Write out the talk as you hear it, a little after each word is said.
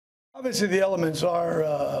Obviously, the elements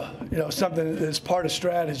are, something that's part of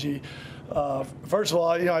strategy. First of all,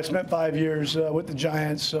 I spent 5 years with the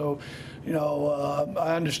Giants, so,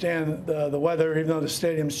 I understand the weather, even though the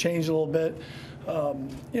stadium's changed a little bit.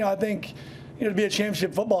 I think, to be a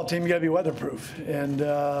championship football team, you got to be weatherproof. And,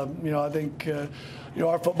 I think,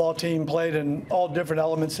 our football team played in all different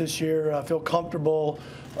elements this year. I feel comfortable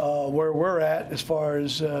where we're at as far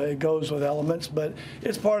as it goes with elements, but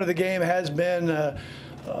it's part of the game. It has been.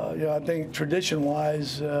 I think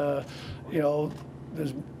tradition-wise, I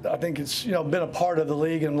think it's been a part of the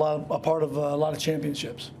league and a part of a lot of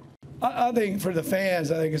championships. I think for the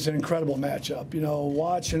fans, I think it's an incredible matchup.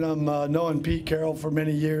 Watching them, knowing Pete Carroll for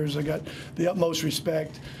many years, I got the utmost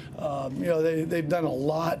respect. They've done a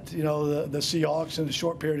lot. The Seahawks in a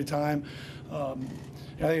short period of time. I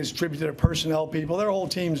think it's a tribute to their personnel people. Their whole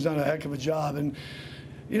team's done a heck of a job, and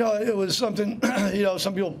it was something.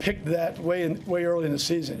 Some people picked that way early in the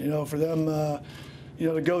season. For them,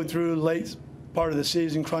 to go through late part of the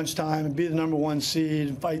season, crunch time, and be the #1 seed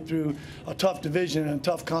and fight through a tough division and a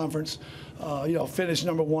tough conference. Finish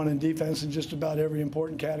 #1 in defense in just about every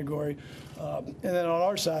important category, and then on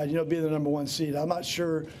our side, be the #1 seed. I'm not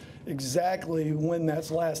sure exactly when that's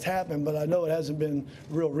last happened, but I know it hasn't been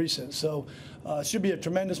real recent. So it should be a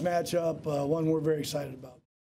tremendous matchup, one we're very excited about.